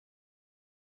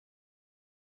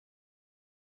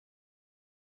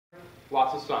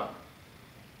lots of sun.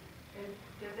 And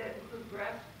does that include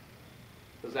grass?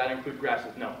 Does that include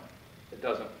grasses? No, it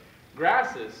doesn't.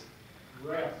 Grasses.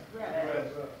 Grass.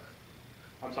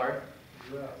 I'm sorry?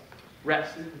 Grass.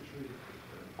 Rest.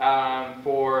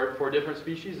 For different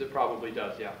species, it probably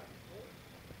does, yeah.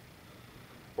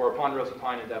 For a ponderosa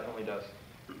pine, it definitely does.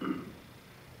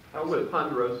 How would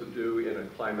ponderosa do in a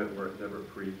climate where it never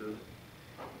freezes?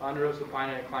 Ponderosa pine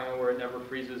in a climate where it never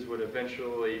freezes would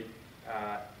eventually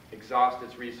exhaust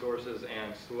its resources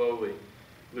and slowly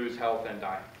lose health and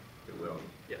die. It will.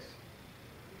 Yes.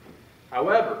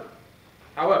 However,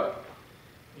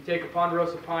 you take a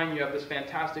ponderosa pine, you have this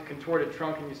fantastic contorted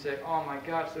trunk, and you say, oh my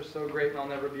gosh, they're so great, and I'll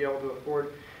never be able to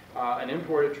afford an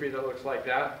imported tree that looks like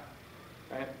that.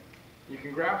 Right? You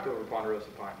can graft over ponderosa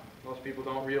pine. Most people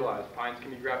don't realize pines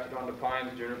can be grafted onto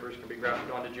pines, junipers can be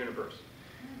grafted onto junipers.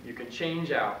 You can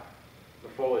change out the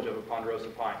foliage of a ponderosa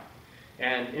pine.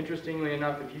 And interestingly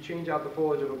enough, if you change out the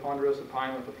foliage of a ponderosa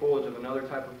pine with the foliage of another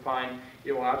type of pine,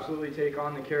 it will absolutely take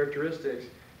on the characteristics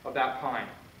of that pine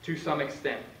to some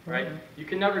extent, right? Mm-hmm. You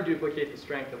can never duplicate the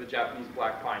strength of a Japanese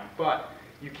black pine, but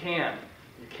you can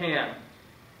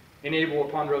enable a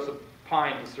ponderosa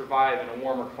pine to survive in a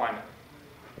warmer climate.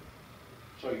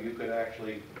 So you could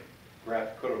actually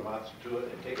graft kodomatsu to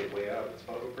it and take it way out of its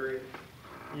photo period?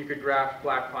 You could graft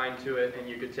black pine to it, and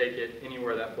you could take it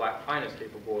anywhere that black pine is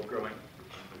capable of growing.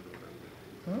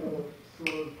 So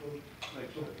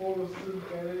the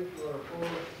photosynthetic or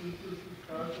photosynthesis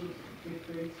process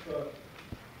dictates the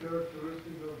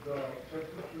characteristic of the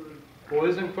temperature? Well,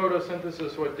 isn't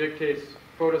photosynthesis what dictates,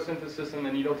 photosynthesis and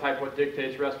the needle type what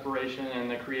dictates respiration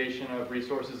and the creation of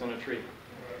resources in a tree?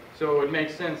 So it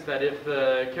makes sense that if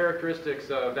the characteristics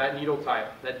of that needle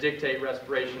type that dictate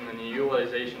respiration and the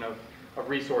utilization of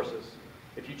resources,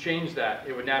 if you change that,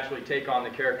 it would naturally take on the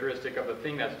characteristic of the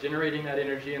thing that's generating that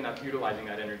energy and that's utilizing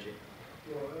that energy.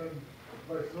 Well, and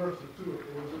vice versa too. If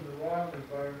it was in the wrong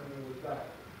environment, it would die.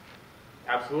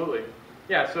 Absolutely.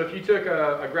 Yeah, so if you took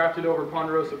a grafted over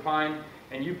ponderosa pine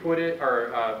and you put it,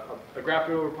 or a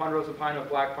grafted over ponderosa pine of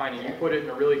black pine and you put it in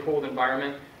a really cold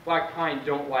environment, black pine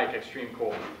don't like extreme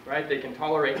cold, right? They can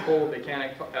tolerate cold, they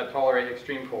can't tolerate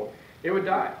extreme cold. It would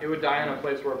die. It would die in a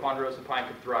place where a ponderosa pine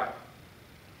could thrive.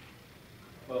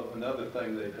 Well, another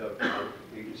thing that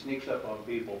it sneaks up on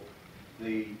people,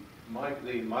 the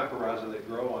mycorrhiza that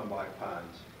grow on black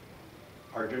pines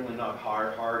are generally not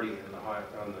hardy in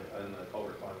the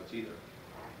colder climates either.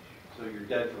 So you're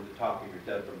dead from the top and you're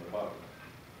dead from the bottom.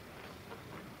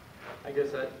 I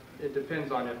guess that it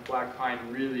depends on if black pine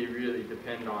really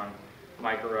depend on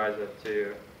mycorrhiza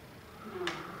to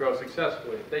grow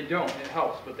successfully. If they don't, it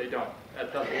helps, but they don't.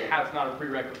 That's not a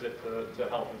prerequisite to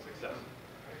health and success.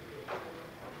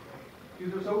 Do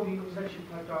those old needles that you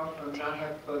cut off not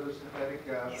have photosynthetic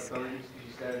abilities?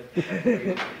 You said increase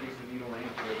the needle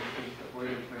length or increase the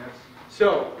foliage mass?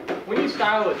 So, when you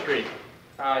style a tree,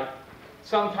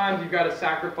 sometimes you've got to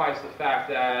sacrifice the fact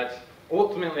that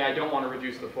ultimately I don't want to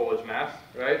reduce the foliage mass,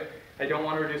 right? I don't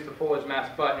want to reduce the foliage mass,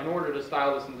 but in order to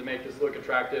style this and to make this look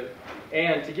attractive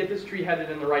and to get this tree headed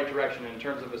in the right direction in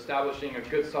terms of establishing a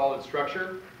good solid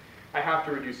structure, I have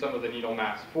to reduce some of the needle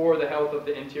mass for the health of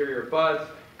the interior buds,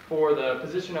 for the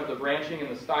position of the branching and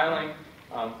the styling,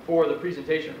 for the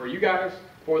presentation for you guys,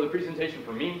 for the presentation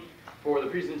for me, for the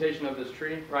presentation of this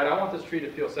tree, right? I want this tree to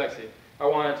feel sexy. I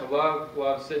want it to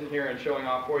love sitting here and showing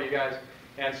off for you guys.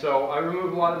 And so I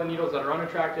remove a lot of the needles that are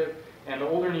unattractive, and the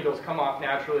older needles come off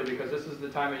naturally because this is the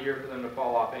time of year for them to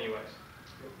fall off anyways.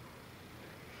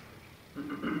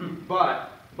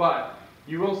 But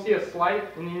you will see a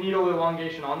slight needle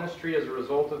elongation on this tree as a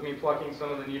result of me plucking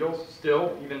some of the needles.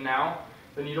 Still, even now,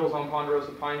 the needles on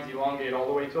ponderosa pines elongate all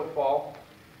the way till fall,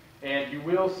 and you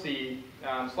will see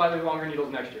slightly longer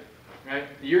needles next year. Right?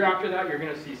 The year after that, you're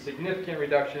going to see significant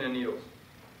reduction in needles.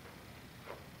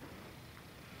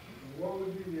 What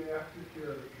would be the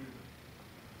aftercare treatment?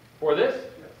 For this?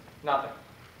 Yes. Nothing.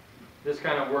 This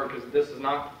kind of work this is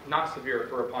not severe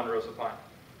for a ponderosa pine.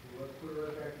 Let's put it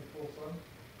right back in full sun.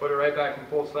 Put it right back in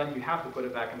full sun. You have to put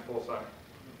it back in full sun.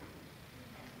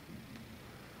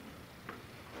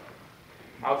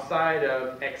 Outside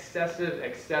of excessive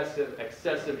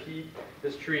heat,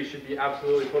 this tree should be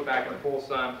absolutely put back in full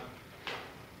sun.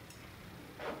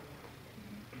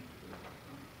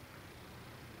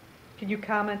 Can you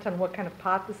comment on what kind of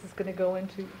pot this is going to go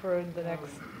into for the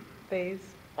next phase?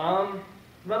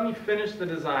 Let me finish the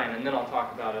design and then I'll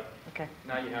talk about it. Okay.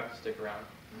 Now you have to stick around.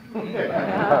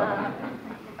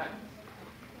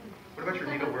 What about your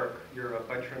needlework, your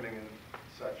bud trimming and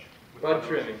such? Bud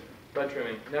trimming.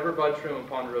 Never bud trim a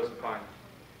ponderosa pine.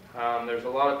 There's a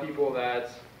lot of people that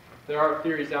There are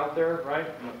theories out there, right?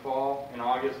 In the fall, in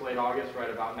August, late August, right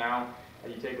about now,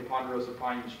 you take a ponderosa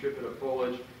pine, you strip it of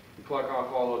foliage, you pluck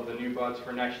off all of the new buds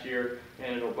for next year,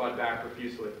 and it'll bud back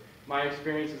profusely. My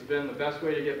experience has been the best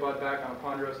way to get bud back on a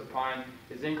ponderosa pine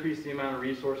is increase the amount of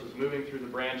resources moving through the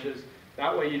branches.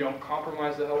 That way you don't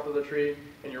compromise the health of the tree,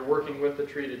 and you're working with the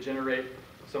tree to generate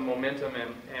some momentum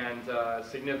and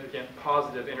significant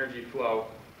positive energy flow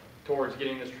towards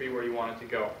getting this tree where you want it to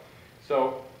go.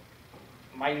 So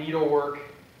my needlework,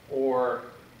 or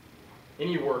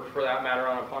any work for that matter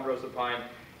on a ponderosa pine,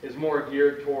 is more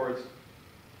geared towards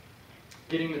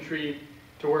getting the tree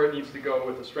to where it needs to go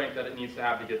with the strength that it needs to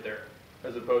have to get there,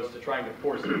 as opposed to trying to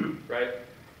force it, right?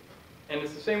 And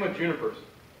it's the same with junipers.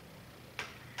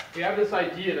 We have this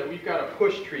idea that we've got to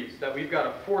push trees, that we've got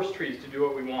to force trees to do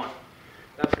what we want.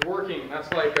 That's working.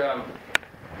 That's like, I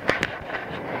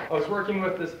was working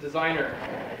with this designer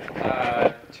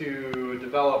to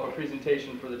develop a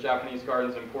presentation for the Japanese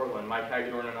gardens in Portland. Mike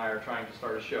Hagedorn and I are trying to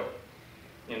start a show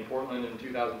in Portland in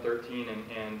 2013,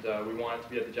 and we wanted to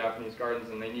be at the Japanese gardens,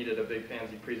 and they needed a big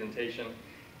fancy presentation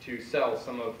to sell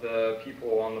some of the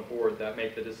people on the board that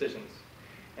make the decisions.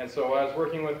 And so I was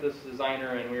working with this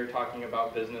designer, and we were talking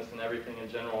about business and everything in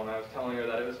general, and I was telling her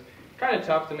that it was kind of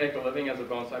tough to make a living as a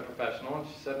bonsai professional, and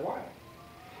she said, why?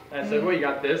 And I said, well, you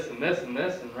got this and this and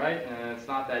this, and right, and it's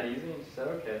not that easy. And she said,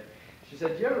 okay. She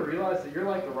said, do you ever realize that you're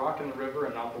like the rock in the river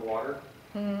and not the water?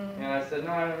 And I said,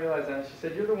 no, I didn't realize that. And she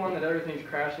said, you're the one that everything's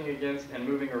crashing against and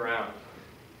moving around.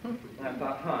 And I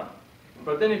thought, huh.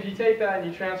 But then if you take that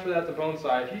and you transfer that to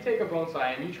bonsai, if you take a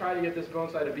bonsai and you try to get this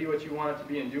bonsai to be what you want it to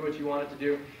be and do what you want it to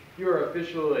do, you're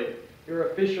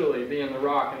officially being the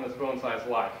rock in this bonsai's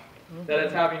life that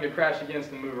it's having to crash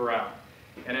against and move around.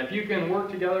 And if you can work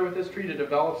together with this tree to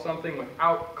develop something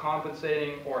without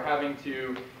compensating or having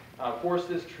to force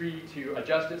this tree to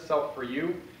adjust itself for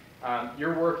you,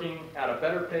 you're working at a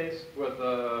better pace with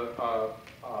a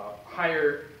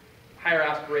higher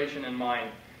aspiration in mind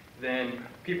than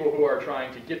people who are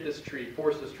trying to get this tree,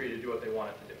 force this tree to do what they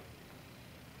want it to do.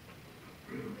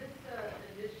 Is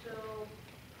this initial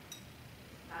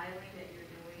styling that you're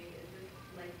doing, is this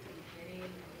like the beginning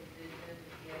of the vision,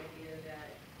 the idea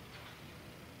that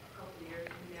a couple of years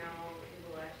from now it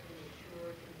will actually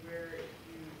mature to where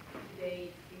you today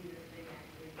see this thing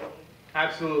actually going?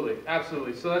 Absolutely,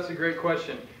 absolutely. So that's a great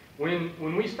question.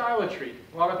 When we style a tree,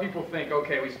 a lot of people think,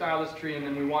 okay, we style this tree and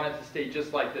then we want it to stay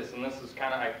just like this. And this is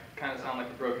I kind of sound like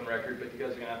a broken record, but you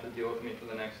guys are going to have to deal with me for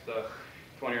the next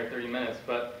 20 or 30 minutes.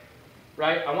 But,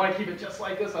 right, I want to keep it just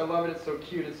like this. I love it. It's so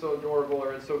cute. It's so adorable,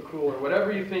 or it's so cool, or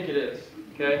whatever you think it is,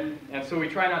 okay? And so we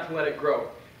try not to let it grow.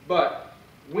 But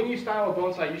when you style a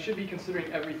bonsai, you should be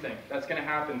considering everything that's going to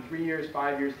happen 3 years,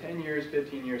 5 years, 10 years,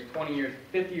 15 years, 20 years,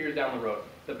 50 years down the road.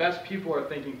 The best people are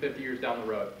thinking 50 years down the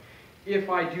road.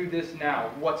 If I do this now,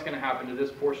 what's going to happen to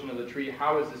this portion of the tree?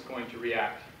 How is this going to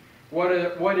react? What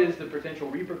is the potential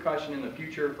repercussion in the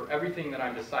future for everything that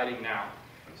I'm deciding now?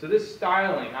 So this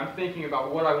styling, I'm thinking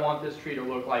about what I want this tree to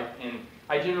look like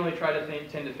I generally try to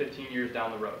think 10 to 15 years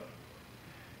down the road.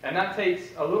 And that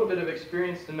takes a little bit of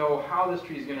experience to know how this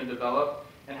tree is going to develop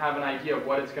and have an idea of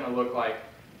what it's going to look like.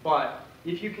 But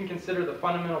if you can consider the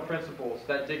fundamental principles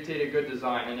that dictate a good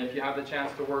design, and if you have the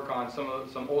chance to work on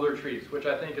some older trees, which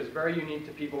I think is very unique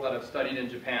to people that have studied in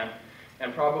Japan,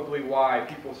 and probably why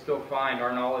people still find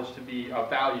our knowledge to be of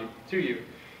value to you.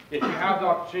 If you have the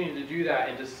opportunity to do that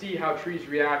and to see how trees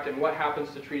react and what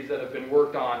happens to trees that have been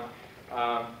worked on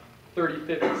 30,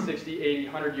 50, 60, 80,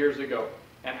 100 years ago,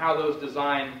 and how those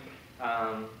design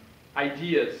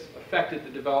ideas affected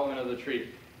the development of the tree.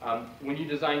 When you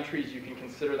design trees, you can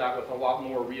consider that with a lot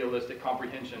more realistic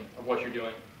comprehension of what you're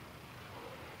doing.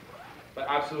 But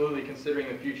absolutely considering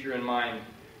the future in mind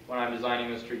when I'm designing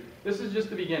this tree. This is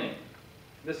just the beginning.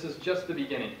 This is just the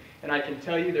beginning. And I can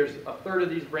tell you there's a third of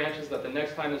these branches that the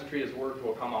next time this tree is worked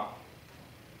will come off.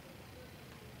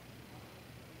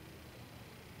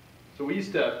 So we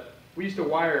used to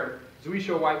wire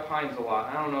Zuisho white pines a lot.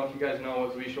 I don't know if you guys know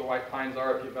what Zuisho white pines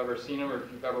are, if you've ever seen them or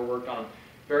if you've ever worked on them.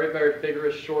 Very, very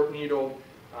vigorous, short-needled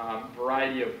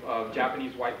variety of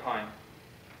Japanese white pine.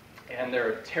 And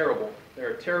they're terrible.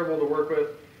 They're terrible to work with.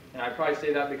 And I probably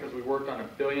say that because we worked on 1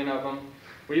 billion of them.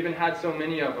 We even had so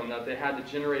many of them that they had to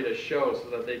generate a show so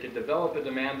that they could develop a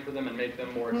demand for them and make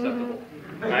them more acceptable.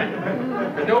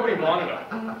 Right? But nobody wanted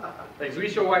them. Like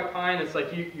Zuisho white pine, it's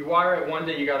like you wire it one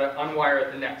day, you got to unwire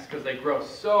it the next because they grow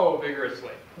so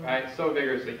vigorously. Right? So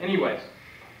vigorously. Anyways.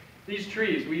 These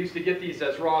trees, we used to get these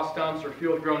as raw stumps or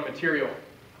field-grown material.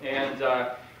 And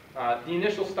the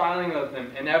initial styling of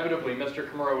them, inevitably, Mr.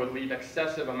 Kimura would leave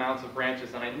excessive amounts of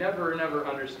branches, and I never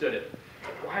understood it.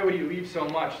 why would he leave so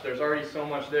much? There's already so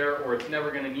much there, or it's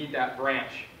never going to need that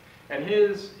branch. And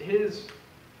his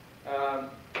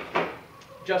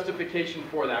justification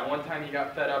for that, one time he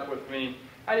got fed up with me.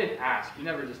 I didn't ask. You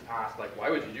never just ask, like, why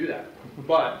would you do that?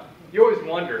 But you always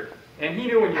wondered. And he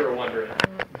knew when you were wondering.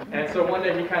 And so one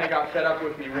day he kind of got fed up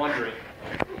with me wondering.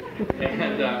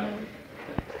 And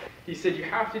he said, you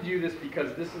have to do this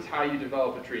because this is how you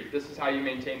develop a tree. This is how you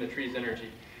maintain the tree's energy.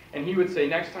 And he would say,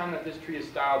 next time that this tree is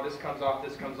styled, this comes off,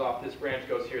 this branch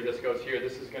goes here, this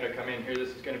is going to come in here, this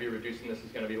is going to be reduced, and this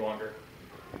is going to be longer.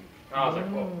 And I was like,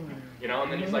 whoa. You know,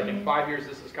 and then he's like, in 5 years,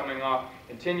 this is coming off.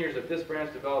 In 10 years, if this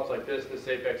branch develops like this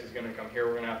apex is going to come here,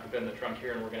 we're going to have to bend the trunk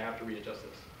here, and we're going to have to readjust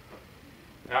this.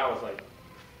 And I was like,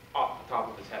 off the top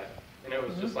of his head. And it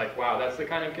was just like, wow, that's the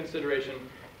kind of consideration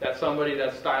that somebody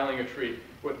that's styling a tree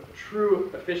with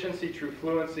true efficiency, true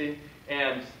fluency,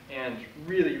 and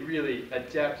really, really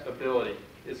adept ability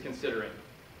is considering.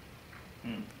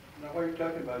 Now, while you're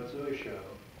talking about zoysia,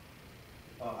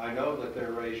 I know that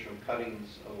they're raised from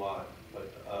cuttings a lot,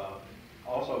 but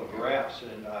also grafts,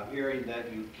 and I'm hearing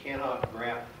that you cannot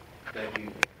graft, that you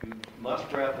must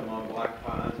graft them on black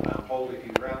pines, and I'm told if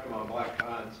you graft them on black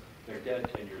pines, they're dead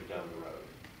 10 years down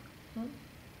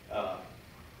the road.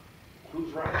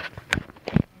 Who's right?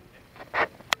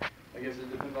 I guess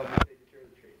it depends on how you take care of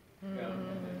the tree. Yeah.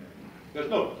 There's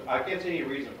I can't see any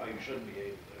reason why you shouldn't be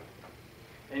able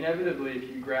to. Inevitably, if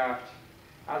you graft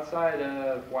outside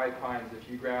of white pines, if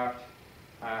you graft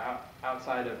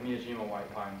outside of Miyajima white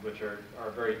pines, which are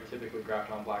very typically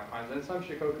grafted on black pines, and some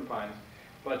Shikoku pines,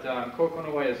 but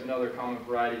Kokonoe is another common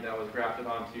variety that was grafted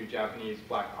onto Japanese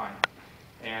black pine,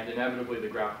 and inevitably the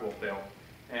graft will fail.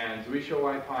 And Zuisho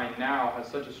white pine now has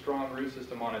such a strong root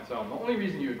system on its own. The only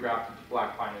reason you would graft it to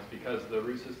black pine is because the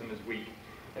root system is weak.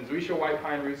 And Zuisho white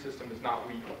pine root system is not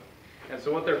weak. And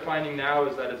so what they're finding now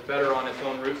is that it's better on its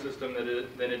own root system than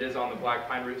it is on the black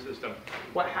pine root system.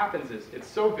 What happens is it's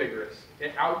so vigorous,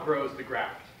 it outgrows the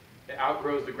graft. It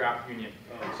outgrows the graft union.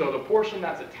 So the portion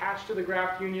that's attached to the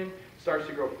graft union starts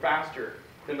to grow faster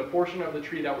than the portion of the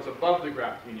tree that was above the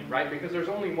graft union, right? Because there's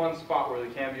only one spot where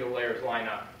the cambial layers line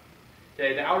up.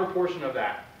 Okay, the outer portion of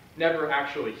that never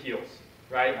actually heals,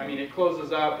 right? I mean, it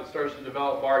closes up, it starts to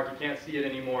develop bark, you can't see it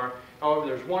anymore. However,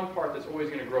 there's one part that's always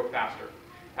going to grow faster.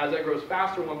 As that grows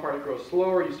faster, one part it grows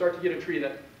slower, you start to get a tree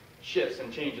that shifts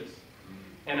and changes.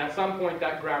 And at some point,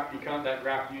 that graft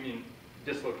union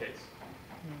dislocates,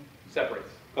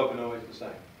 separates. Kokonoe is the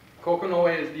same.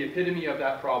 Kokonoe is the epitome of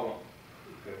that problem.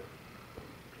 Okay.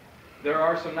 There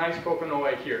are some nice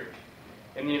Kokonoe here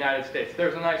in the United States.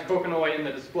 There's a nice Kokonoe in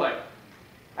the display.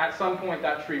 At some point,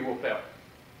 that tree will fail.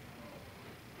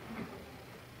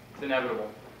 It's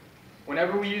inevitable.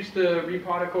 Whenever we used to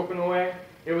repot a Kokonoe,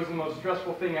 it was the most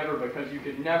stressful thing ever because you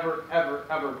could never, ever,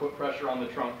 ever put pressure on the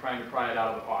trunk trying to pry it out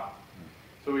of the pot.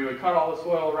 So we would cut all the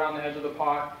soil around the edge of the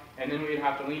pot, and then we'd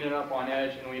have to lean it up on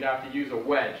edge, and we'd have to use a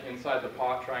wedge inside the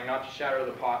pot, trying not to shatter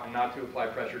the pot and not to apply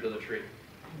pressure to the tree.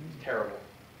 It's terrible.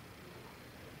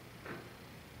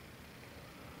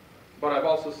 But I've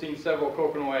also seen several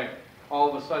Kokonoe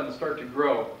all of a sudden start to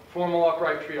grow. Formal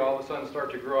upright tree all of a sudden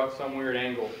start to grow at some weird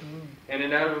angle. And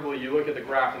inevitably you look at the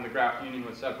graft and the graft union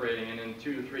was separating, and in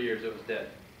 2 to 3 years it was dead.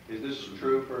 Is this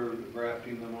true for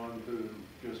grafting them onto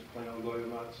just plain old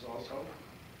goyamats also?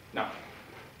 No.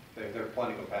 They're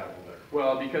plenty compatible there.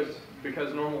 Well,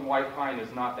 because normal white pine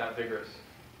is not that vigorous.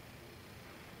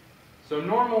 So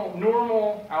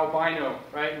normal albino,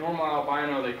 right? Normal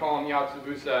albino, they call them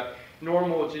Yatsubusa.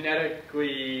 Normal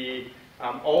genetically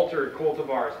altered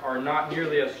cultivars are not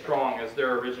nearly as strong as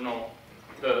their original,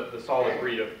 the solid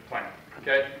breed of plant.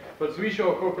 Okay, but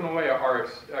Zuisho Kokonoe are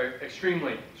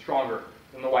extremely stronger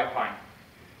than the white pine.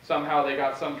 Somehow they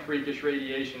got some freakish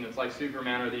radiation. It's like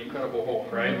Superman or the Incredible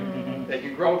Hulk, right? They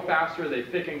can grow faster, they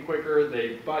thicken quicker,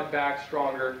 they bud back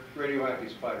stronger. Radioactive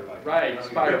spider bite. Right,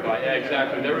 spider bite, yeah,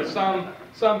 exactly. There was some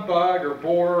bug or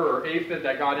borer or aphid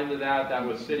that got into that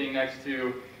was sitting next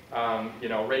to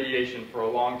radiation for a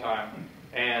long time,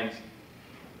 and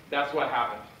that's what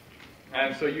happened.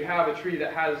 And so you have a tree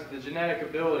that has the genetic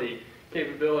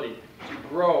capability to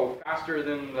grow faster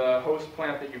than the host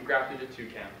plant that you've grafted it to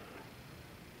can.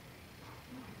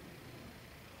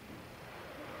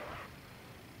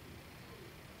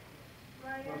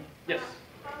 Ryan? Yes?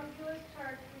 How you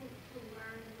start to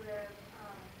learn with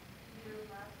your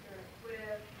master?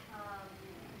 Did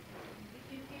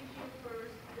he teach you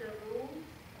first the rules,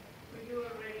 or you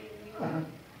already knew?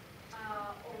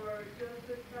 Or just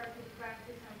to start to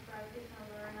practice and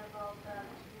learn about that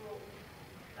rule?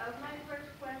 That's my first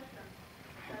question.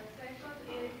 And second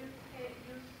is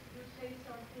you say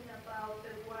something about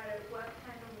the wire, what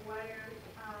kind of wires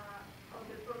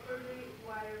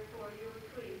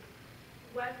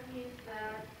what means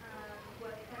that,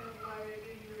 what kind of wire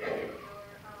do you use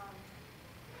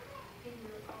in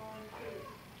your own trees?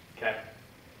 Okay.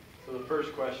 So the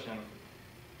first question,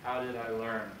 how did I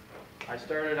learn? I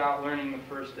started out learning the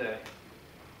first day.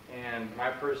 And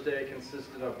my first day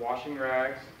consisted of washing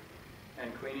rags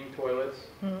and cleaning toilets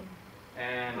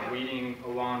and weeding a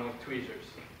lawn with tweezers.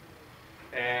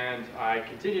 And I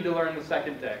continued to learn the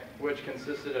second day, which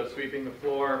consisted of sweeping the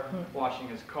floor, washing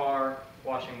his car,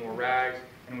 washing more rags,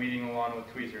 and weeding the lawn with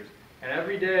tweezers. And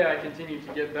every day I continued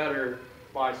to get better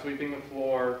by sweeping the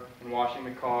floor and washing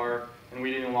the car and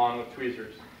weeding the lawn with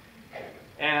tweezers.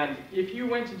 And if you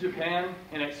went to Japan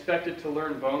and expected to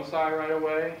learn bonsai right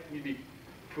away, you'd be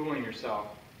fooling yourself.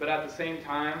 But at the same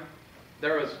time,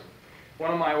 there was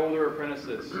one of my older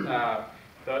apprentices, in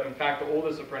fact, the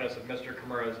oldest apprentice of Mr.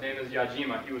 Kimura. His name is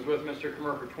Yajima. He was with Mr.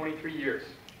 Kimura for 23 years,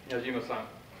 Yajima-san.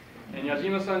 And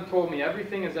Yajima-san told me,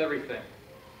 everything is everything.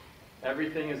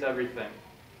 Everything is everything.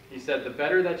 He said, the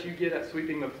better that you get at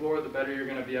sweeping the floor, the better you're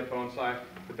going to be at bonsai.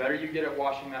 The better you get at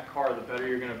washing that car, the better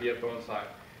you're going to be at bonsai.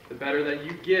 The better that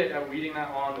you get at weeding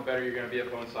that lawn, the better you're going to be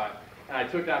at bonsai. And I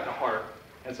took that to heart.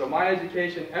 And so my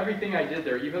education, everything I did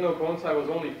there, even though bonsai was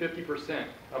only 50%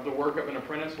 of the work of an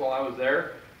apprentice while I was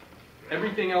there,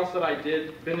 everything else that I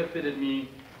did benefited me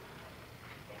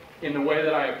in the way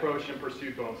that I approached and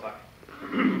pursued bonsai.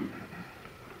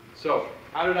 So,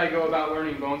 how did I go about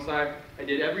learning bonsai? I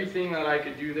did everything that I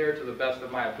could do there to the best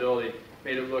of my ability,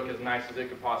 made it look as nice as it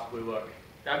could possibly look.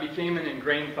 That became an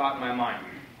ingrained thought in my mind.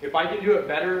 If I could do it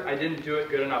better, I didn't do it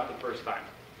good enough the first time,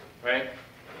 right?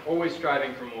 Always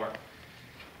striving for more.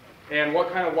 And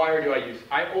what kind of wire do I use?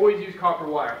 I always use copper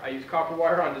wire. I use copper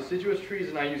wire on deciduous trees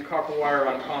and I use copper wire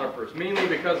on conifers, mainly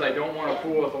because I don't want to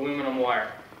fool with aluminum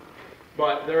wire.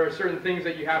 But there are certain things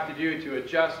that you have to do to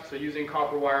adjust, so using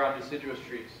copper wire on deciduous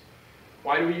trees.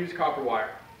 Why do we use copper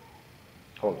wire?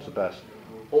 Holds the best.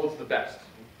 Holds the best,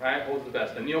 right? Holds the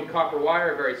best. Annealed copper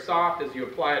wire, very soft. As you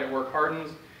apply it, it work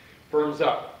hardens, firms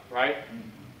up, right?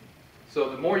 So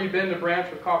the more you bend the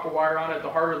branch with copper wire on it, the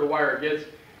harder the wire gets,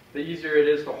 the easier it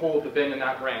is to hold the bend in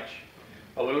that branch.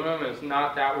 Aluminum is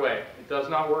not that way. It does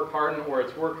not work harden, or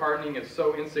its work hardening is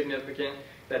so insignificant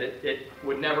that it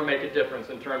would never make a difference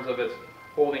in terms of its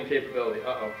holding capability.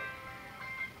 Uh-oh.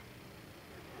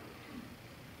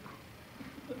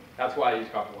 That's why I use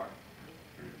copper wire.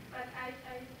 But I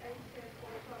said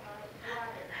also about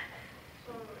water.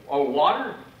 So Oh,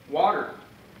 water? Water.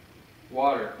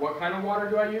 Water. What kind of water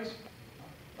do I use?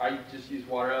 I just use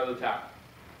water out of the tap.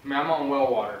 I mean, I'm on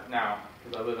well water now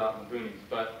because I live out in the boonies,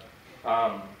 but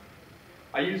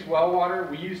I use well water.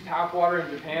 We use tap water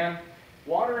in Japan.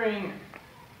 Watering,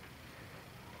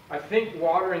 I think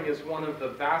watering is one of the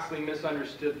vastly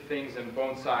misunderstood things in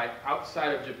bonsai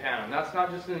outside of Japan. And that's not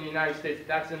just in the United States,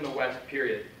 that's in the West,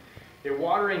 period.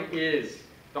 Watering is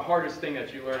the hardest thing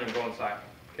that you learn in bonsai.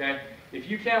 Okay? If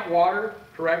you can't water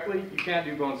correctly, you can't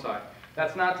do bonsai.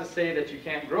 That's not to say that you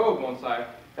can't grow a bonsai.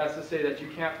 That's to say that you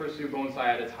can't pursue bonsai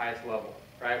at its highest level,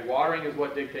 right? Watering is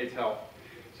what dictates health.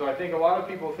 So I think a lot of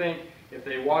people think if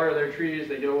they water their trees,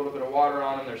 they get a little bit of water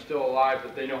on them, they're still alive,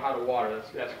 that they know how to water.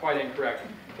 That's quite incorrect.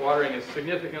 Watering is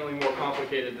significantly more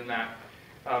complicated than that.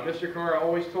 Mr. Kimura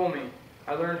always told me,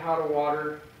 I learned how to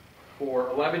water for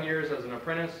 11 years as an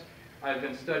apprentice. I've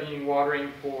been studying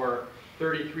watering for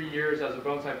 33 years as a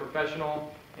bonsai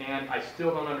professional, and I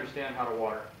still don't understand how to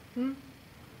water.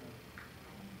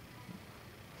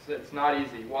 It's not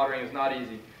easy. Watering is not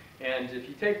easy. And if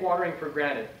you take watering for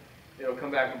granted, it'll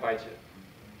come back and bite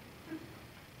you.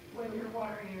 When you're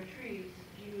watering your trees,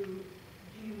 do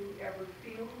you ever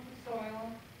feel the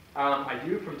soil? I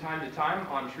do from time to time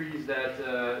on trees that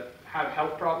have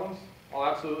health problems. I'll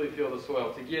absolutely feel the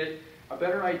soil to get a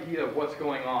better idea of what's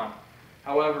going on.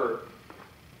 However,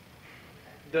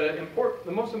 the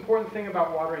most important thing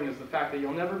about watering is the fact that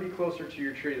you'll never be closer to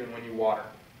your tree than when you water.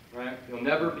 Right? You'll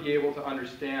never be able to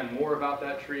understand more about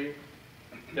that tree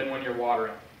than when you're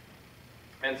watering.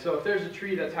 And so if there's a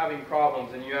tree that's having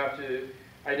problems and you have to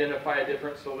identify a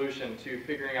different solution to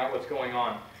figuring out what's going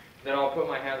on, then I'll put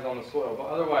my hands on the soil. But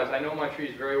otherwise, I know my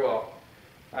trees very well.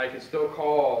 I can still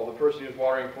call the person who's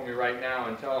watering for me right now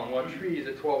and tell them what trees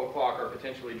at 12 o'clock are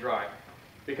potentially dry.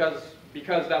 Because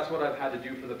that's what I've had to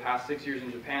do for the past 6 years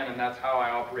in Japan, and that's how I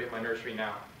operate my nursery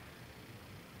now.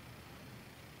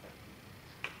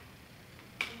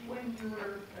 When you were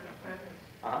an apprentice,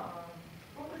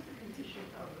 what was the condition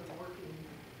of the working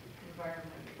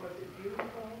environment? Was it beautiful,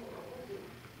 or was it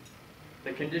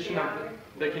the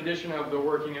condition of the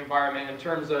working environment in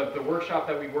terms of the workshop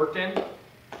that we worked in?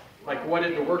 Like, what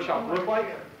did the workshop look like?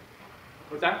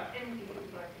 What's that? Anything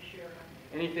you'd like to share on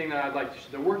anything that I'd like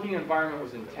to, the working environment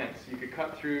was intense. You could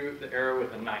cut through the air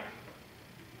with a knife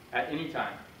at any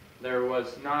time. There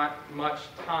was not much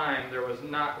time, there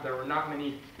were not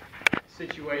many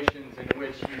situations in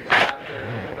which you sat there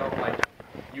and felt like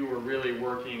you were really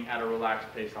working at a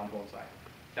relaxed pace on bonsai.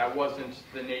 That wasn't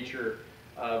the nature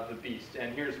of the beast,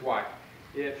 and here's why.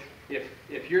 If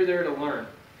you're there to learn,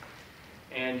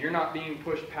 and you're not being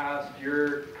pushed past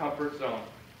your comfort zone,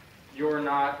 you're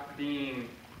not being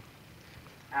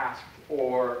asked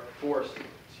or forced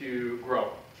to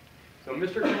grow. So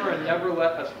Mr. Kimura never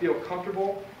let us feel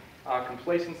comfortable.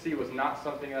 Complacency was not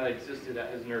something that existed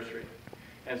at his nursery.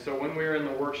 And so when we were in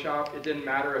the workshop, it didn't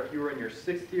matter if you were in your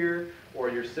 6th year or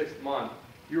your 6th month,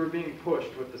 you were being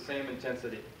pushed with the same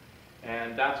intensity.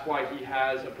 And that's why he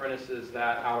has apprentices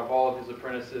that, out of all of his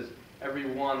apprentices, every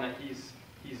one that he's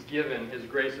given his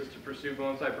graces to pursue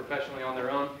bonsai professionally on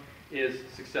their own is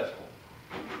successful.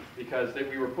 Because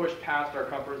we were pushed past our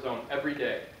comfort zone every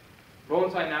day.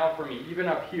 Bonsai now for me, even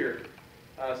up here,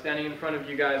 standing in front of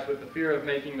you guys with the fear of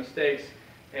making mistakes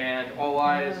and all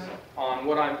eyes on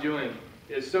what I'm doing,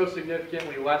 is so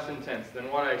significantly less intense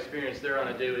than what I experience there on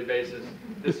a daily basis.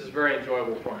 This is very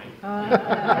enjoyable for me.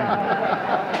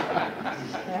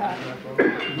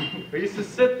 We used to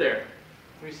sit there.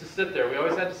 We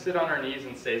always had to sit on our knees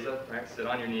in Seiza, right? Sit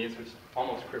on your knees, which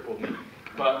almost crippled me.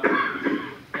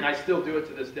 And I still do it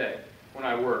to this day when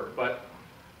I work. But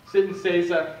sit in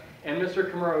Seiza, and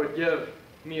Mr. Kimura would give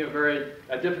me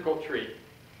a difficult tree.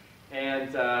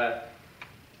 And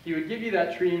he would give you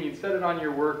that tree, and you'd set it on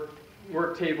your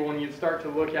work table, and you'd start to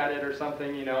look at it or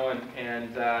something, you know,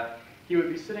 and he would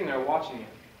be sitting there watching you.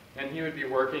 And he would be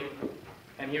working,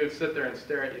 and he would sit there and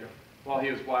stare at you while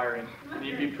he was wiring. And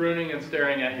he'd be pruning and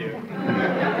staring at you.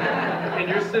 And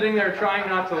you're sitting there trying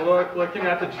not to look, looking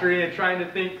at the tree and trying to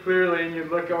think clearly, and you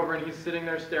look over and he's sitting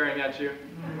there staring at you,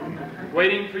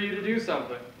 waiting for you to do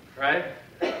something, right?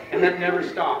 And that never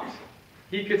stopped.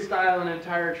 He could style an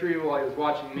entire tree while he was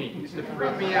watching me. It used to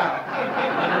freak me out.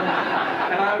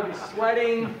 And I would be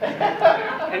sweating,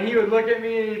 and he would look at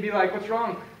me and he'd be like, "What's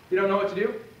wrong? You don't know what to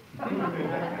do?"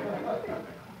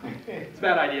 It's a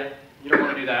bad idea. You don't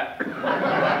want to do that.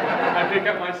 I pick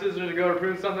up my scissors to go to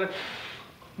prune something.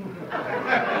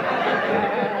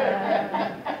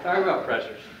 Talk about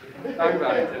pressures. Talk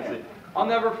about intensity. I'll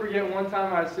never forget one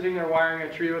time I was sitting there wiring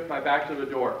a tree with my back to the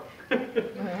door.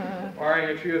 Wiring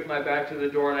a tree with my back to the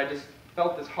door, and I just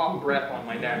felt this hot breath on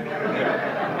my neck.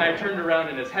 And I turned around,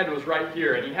 and his head was right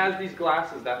here, and he has these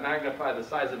glasses that magnify the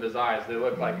size of his eyes. They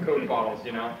look like Coke bottles,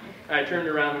 you know. And I turned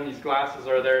around, and these glasses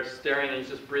are there staring, and he's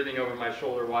just breathing over my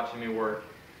shoulder watching me work.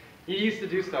 He used to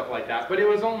do stuff like that, but it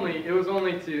was only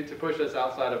to push us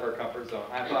outside of our comfort zone.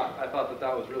 I thought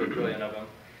that was really brilliant of him.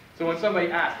 So when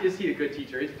somebody asks, is he a good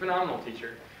teacher? He's a phenomenal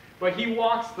teacher. But he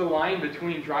walks the line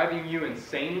between driving you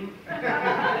insane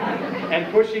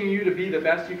and pushing you to be the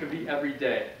best you can be every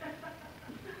day.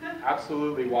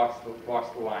 Absolutely walks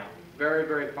the line. Very,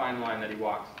 very fine line that he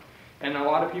walks. And a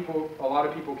lot of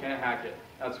people can't hack it.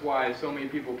 That's why so many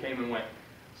people came and went.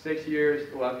 6 years,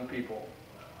 11 people.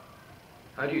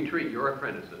 How do you treat your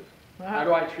apprentices? How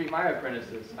do I treat my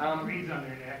apprentices? Breathe on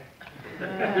their neck.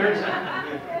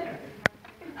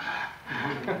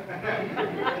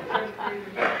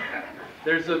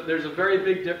 There's a very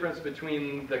big difference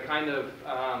between the kind of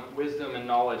wisdom and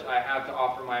knowledge I have to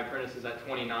offer my apprentices at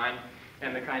 29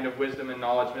 and the kind of wisdom and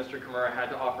knowledge Mr. Kimura had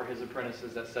to offer his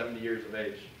apprentices at 70 years of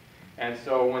age. And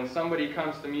so when somebody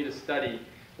comes to me to study,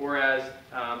 whereas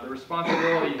the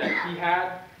responsibility that he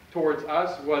had towards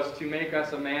us was to make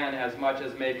us a man as much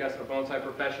as make us a bonsai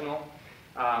professional,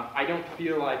 I don't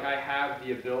feel like I have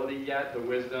the ability yet, the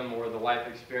wisdom or the life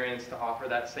experience to offer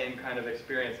that same kind of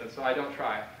experience, and so I don't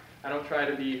try. I don't try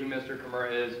to be who Mr.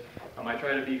 Kimura is. I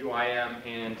try to be who I am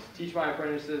and teach my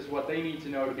apprentices what they need to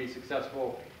know to be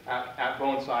successful at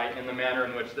bonsai in the manner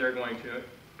in which they're going to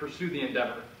pursue the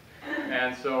endeavor.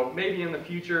 And so maybe in the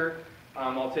future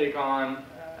I'll take on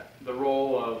the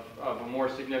role of a more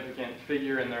significant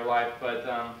figure in their life, but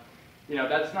you know,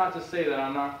 that's not to say that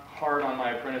I'm not hard on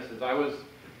my apprentices. I was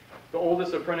the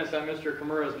oldest apprentice at Mr.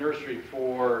 Kimura's nursery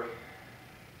for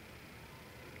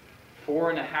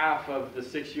 4.5 of the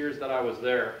 6 years that I was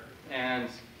there, and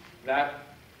that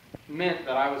meant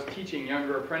that I was teaching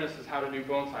younger apprentices how to do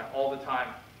bonsai all the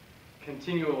time,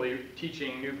 continually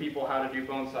teaching new people how to do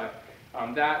bonsai.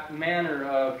 That manner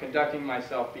of conducting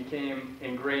myself became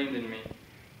ingrained in me,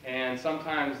 and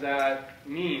sometimes that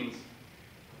means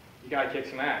you gotta kick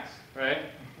some ass, right?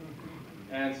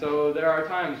 And so there are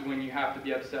times when you have to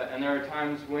be upset, and there are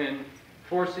times when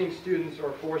forcing students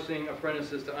or forcing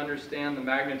apprentices to understand the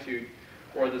magnitude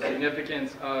or the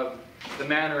significance of the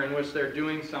manner in which they're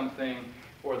doing something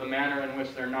or the manner in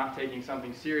which they're not taking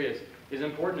something serious is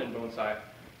important in bonsai.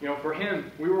 You know, for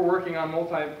him, we were working on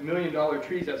multi-million-dollar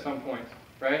trees at some point,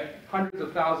 right? Hundreds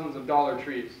of thousands of dollar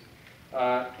trees.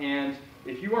 And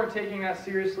if you weren't taking that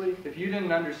seriously, if you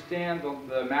didn't understand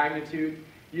the magnitude,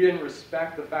 you didn't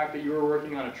respect the fact that you were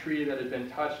working on a tree that had been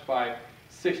touched by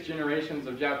 6 generations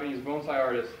of Japanese bonsai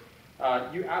artists,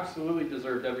 you absolutely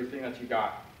deserved everything that you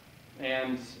got.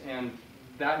 And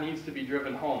that needs to be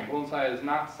driven home. Bonsai is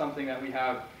not something that we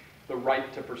have the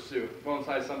right to pursue.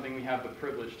 Bonsai is something we have the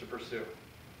privilege to pursue.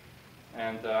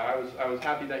 And I was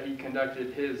happy that he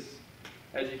conducted his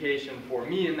education for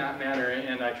me in that manner,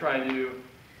 and I try to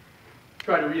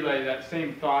relay that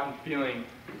same thought and feeling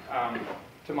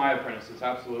to my apprentices.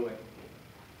 Absolutely.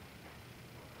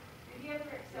 Did he ever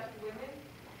accept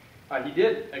women? He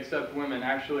did accept women.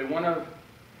 Actually, one of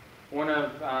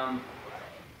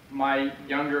my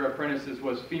younger apprentices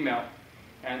was female,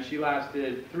 and she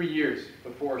lasted 3 years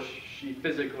before she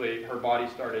physically, her body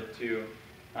started to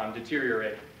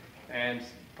deteriorate. And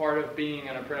part of being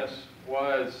an apprentice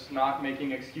was not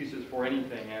making excuses for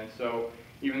anything. And so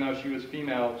even though she was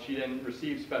female, she didn't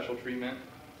receive special treatment,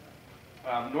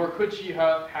 nor could she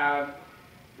have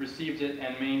received it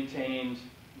and maintained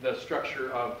the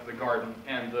structure of the garden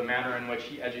and the manner in which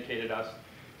he educated us.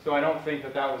 So I don't think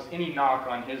that that was any knock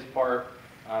on his part.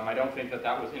 I don't think that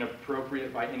that was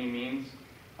inappropriate by any means,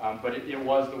 but it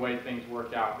was the way things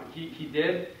worked out. But he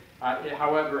did,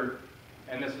 however,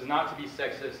 and this is not to be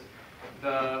sexist,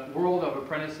 the world of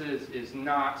apprentices is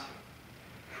not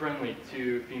friendly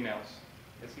to females.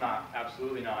 It's not,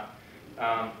 absolutely not.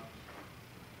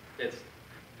 It's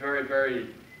very, very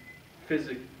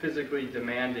physically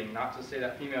demanding. Not to say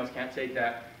that females can't take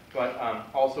that, but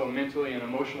also mentally and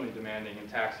emotionally demanding and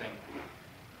taxing.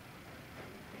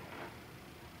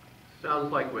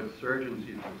 Sounds like what surgeons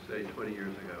used to say 20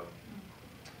 years ago.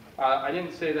 I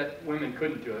didn't say that women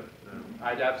couldn't do it. No.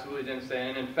 I absolutely didn't say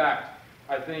it. And in fact,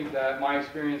 I think that my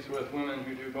experience with women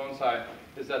who do bonsai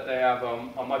is that they have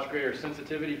a much greater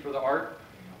sensitivity for the art.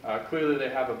 Clearly they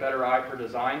have a better eye for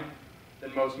design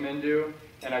than most men do.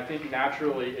 And I think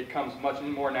naturally it comes much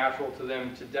more natural to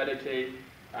them to dedicate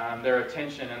their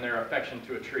attention and their affection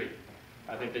to a tree.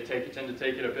 I think they tend to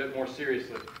take it a bit more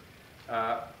seriously.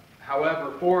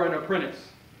 However, for an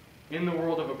apprentice, in the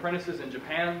world of apprentices in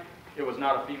Japan, it was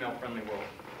not a female-friendly world.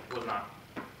 It was not.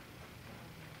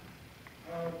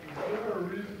 Is there a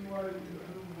reason why you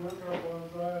do work on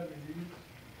bonsai in the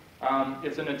East?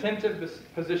 It's an attentive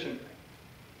position.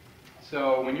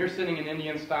 So when you're sitting in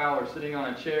Indian style or sitting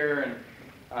on a chair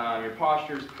and your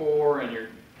posture's poor and you're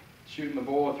shooting the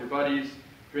bull with your buddies,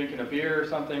 drinking a beer or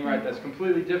something, right, that's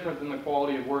completely different than the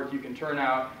quality of work you can turn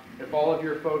out if all of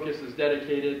your focus is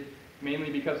dedicated, mainly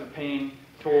because of pain,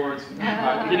 towards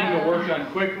getting the work done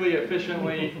quickly,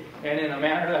 efficiently, and in a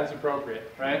manner that's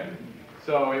appropriate, right?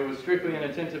 So it was strictly an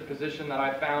attentive position that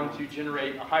I found to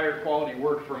generate a higher quality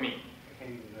work for me.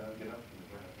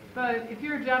 But if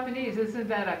you're Japanese, isn't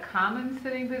that a common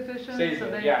sitting position?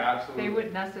 Seizen, yeah, absolutely. They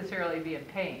wouldn't necessarily be in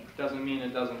pain. Doesn't mean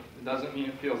it doesn't. It doesn't mean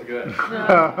it feels good. It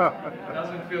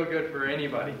doesn't feel good for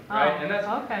anybody, right? Oh, and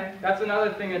that's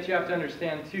another thing that you have to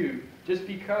understand too. Just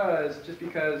because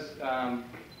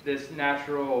this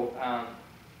natural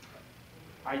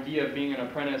idea of being an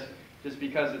apprentice, just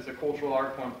because it's a cultural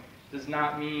art form, does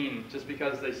not mean, just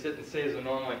because they sit in seiza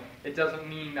normally, it doesn't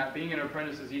mean that being an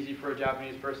apprentice is easy for a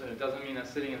Japanese person. It doesn't mean that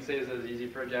sitting in seiza is easy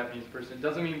for a Japanese person. It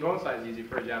doesn't mean bonsai is easy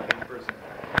for a Japanese person.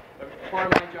 Part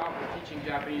of my job was teaching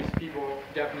Japanese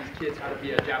kids how to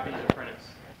be a Japanese apprentice.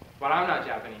 But I'm not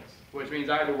Japanese, which means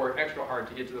I had to work extra hard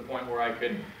to get to the point where I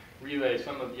could relay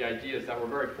some of the ideas that were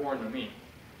very foreign to me.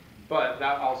 But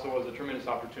that also was a tremendous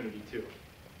opportunity too.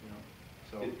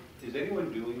 So. Is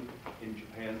anyone doing in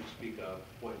Japan to speak of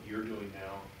what you're doing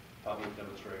now, public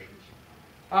demonstrations?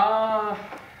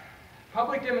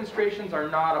 Public demonstrations are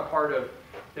not a part of,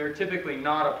 they're typically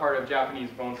not a part of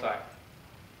Japanese bonsai.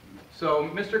 So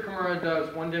Mr. Kimura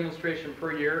does one demonstration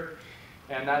per year,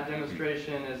 and that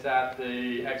demonstration is at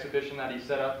the exhibition that he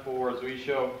set up for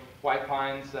Zuisho white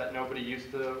pines that nobody used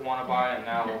to want to buy, and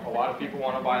now a lot of people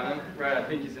want to buy them. Right? I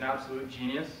think he's an absolute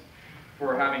genius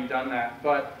for having done that.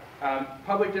 But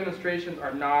public demonstrations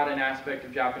are not an aspect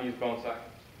of Japanese bonsai,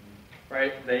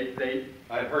 right?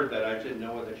 I've heard that. I didn't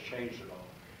know whether it's changed at all.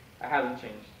 It hasn't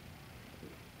changed.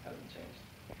 It hasn't changed.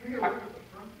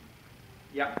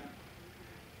 Yeah.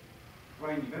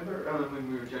 Ryan, you remember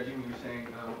when we were judging, you were saying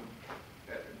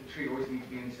that the tree always needs to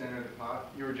be in the center of the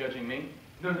pot? You were judging me?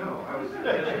 No, I was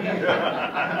judging you.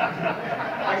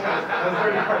 I was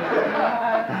already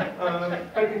part of it.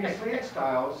 But in the slant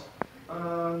styles,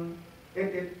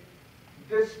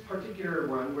 This particular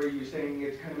one, where you're saying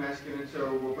it's kind of masculine,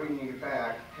 so we're bringing it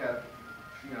back, have,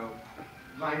 you know,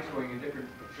 lines going in different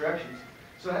directions.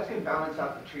 So that's going to balance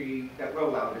out the tree that will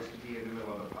allow this to be in the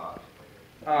middle of the pot.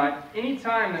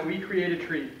 Anytime that we create a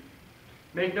tree,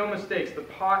 make no mistakes, the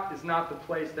pot is not the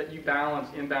place that you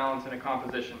imbalance in a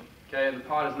composition. Okay, the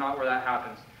pot is not where that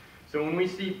happens. So when we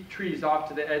see trees off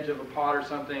to the edge of a pot or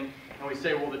something, and we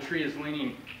say, well, the tree is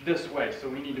leaning this way, so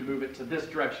we need to move it to this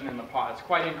direction in the pot. It's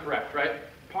quite incorrect, right?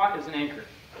 The pot is an anchor.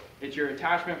 It's your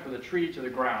attachment for the tree to the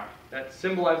ground. That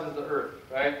symbolizes the earth,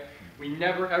 right? We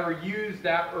never ever use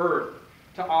that earth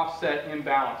to offset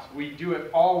imbalance. We do it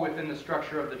all within the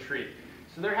structure of the tree.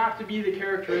 So there have to be the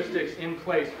characteristics in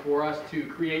place for us to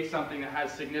create something that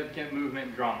has significant movement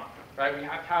and drama, right? We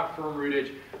have to have firm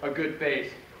rootage, a good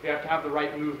base. We have to have the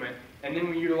right movement. And then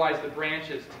we utilize the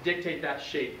branches to dictate that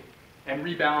shape and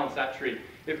rebalance that tree.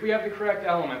 If we have the correct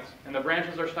elements and the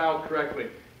branches are styled correctly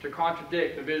to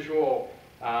contradict the visual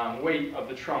weight of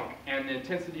the trunk and the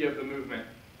intensity of the movement,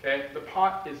 okay, the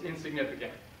pot is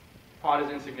insignificant. Pot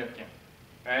is insignificant,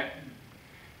 right?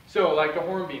 So like the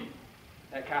hornbeam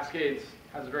that cascades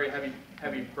has a very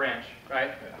heavy branch,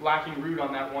 right? Lacking root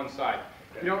on that one side.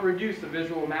 If you don't reduce the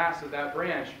visual mass of that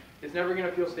branch, it's never going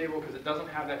to feel stable because it doesn't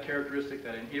have that characteristic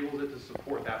that enables it to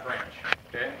support that branch.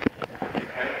 Okay?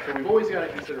 So we've always got to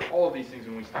consider all of these things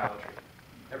when we style a tree.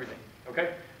 Everything.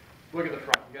 Okay? Look at the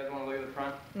front. You guys want to look at the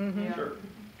front? Mm-hmm. Yeah. Sure.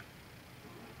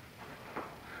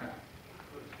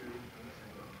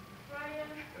 Brian,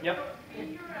 Yep.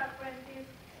 in your apprentice,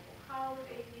 how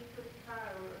they need to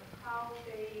style, how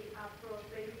they approach,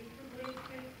 they need to live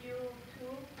with you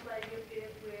too, like you did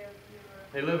with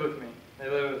your... They live with me. They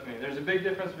live with me. There's a big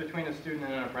difference between a student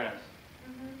and an apprentice.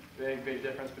 Big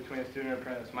difference between a student and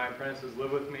apprentice. My apprentices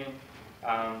live with me.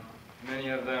 Many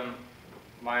of them,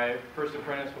 my first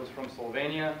apprentice was from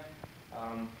Slovenia,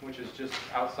 which is just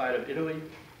outside of Italy.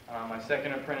 My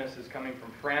second apprentice is coming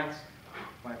from France.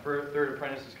 My third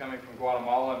apprentice is coming from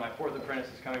Guatemala, and my fourth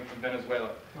apprentice is coming from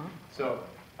Venezuela. So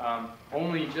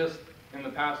only just in the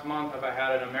past month have I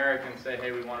had an American say,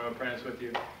 hey, we want to apprentice with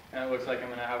you. And it looks like I'm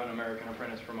going to have an American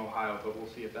apprentice from Ohio, but we'll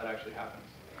see if that actually happens.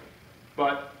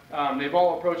 But they've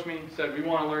all approached me, said, we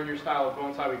want to learn your style of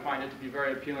bonsai. We find it to be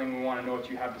very appealing. We want to know what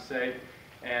you have to say.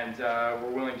 And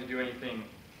we're willing to do anything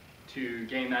to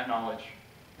gain that knowledge.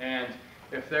 And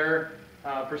if they're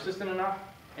persistent enough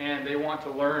and they want to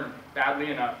learn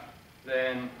badly enough,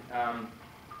 then I'll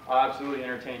absolutely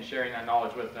entertain sharing that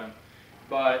knowledge with them.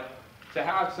 But to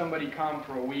have somebody come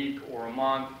for a week or a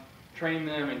month, train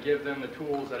them and give them the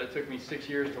tools that it took me 6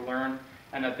 years to learn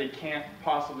and that they can't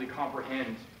possibly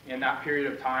comprehend in that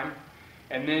period of time,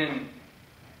 and then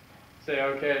say,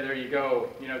 okay, there you go,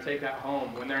 you know, take that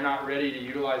home. When they're not ready to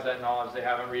utilize that knowledge, they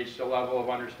haven't reached a level of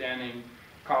understanding,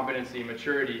 competency,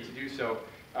 maturity to do so,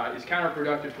 is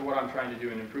counterproductive to what I'm trying to do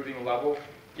in improving the level,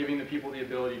 giving the people the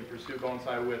ability to pursue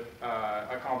bonsai with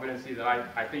a competency that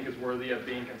I think is worthy of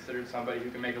being considered somebody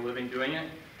who can make a living doing it,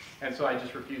 and so I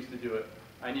just refuse to do it.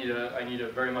 I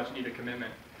very much need a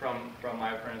commitment from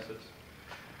my apprentices.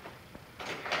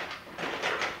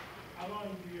 How long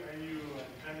are you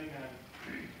intending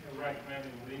on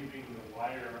recommending leaving the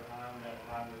wire on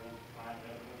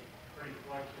those pretty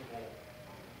flexible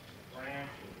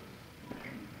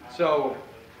branches? So,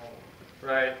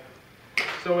 right.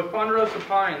 So with ponderosa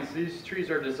pines, these trees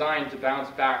are designed to bounce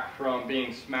back from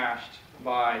being smashed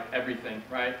by everything,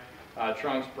 right?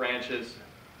 Trunks, branches,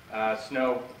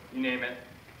 snow, you name it.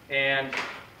 And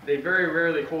they very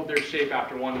rarely hold their shape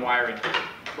after one wiring.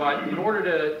 But in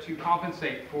order to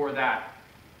compensate for that,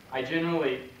 I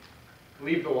generally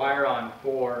leave the wire on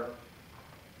for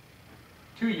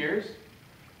 2 years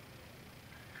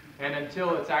and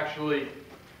until it's actually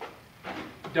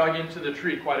dug into the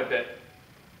tree quite a bit.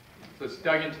 So it's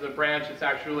dug into the branch, it's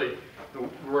actually,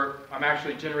 I'm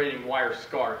actually generating wire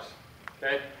scars.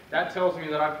 Okay? That tells me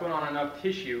that I've put on enough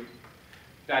tissue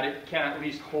that it can at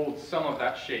least hold some of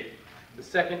that shape. The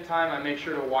second time, I make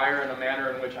sure to wire in a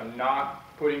manner in which I'm not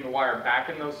putting the wire back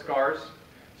in those scars,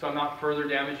 so I'm not further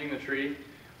damaging the tree,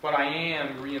 but I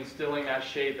am reinstilling that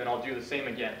shape, and I'll do the same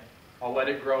again. I'll let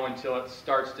it grow until it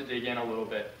starts to dig in a little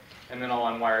bit, and then I'll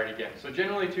unwire it again. So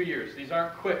generally 2 years. These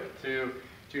aren't quick to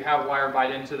have wire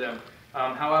bite into them.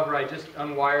 However, I just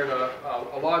unwired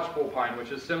a lodgepole pine,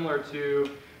 which is similar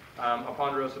to a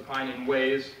ponderosa pine in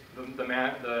ways,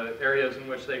 the areas in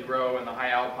which they grow, and the high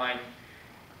alpine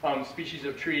species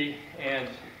of tree, and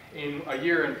in a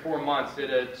year and 4 months it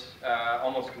had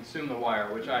almost consumed the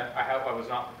wire, which I was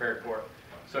not prepared for.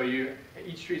 So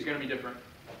each tree is going to be different,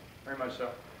 very much so.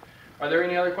 Are there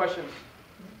any other questions?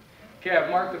 Okay,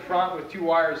 I've marked the front with 2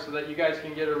 wires so that you guys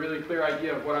can get a really clear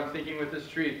idea of what I'm thinking with this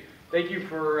tree. Thank you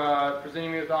for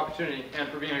presenting me with the opportunity and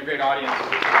for being a great audience.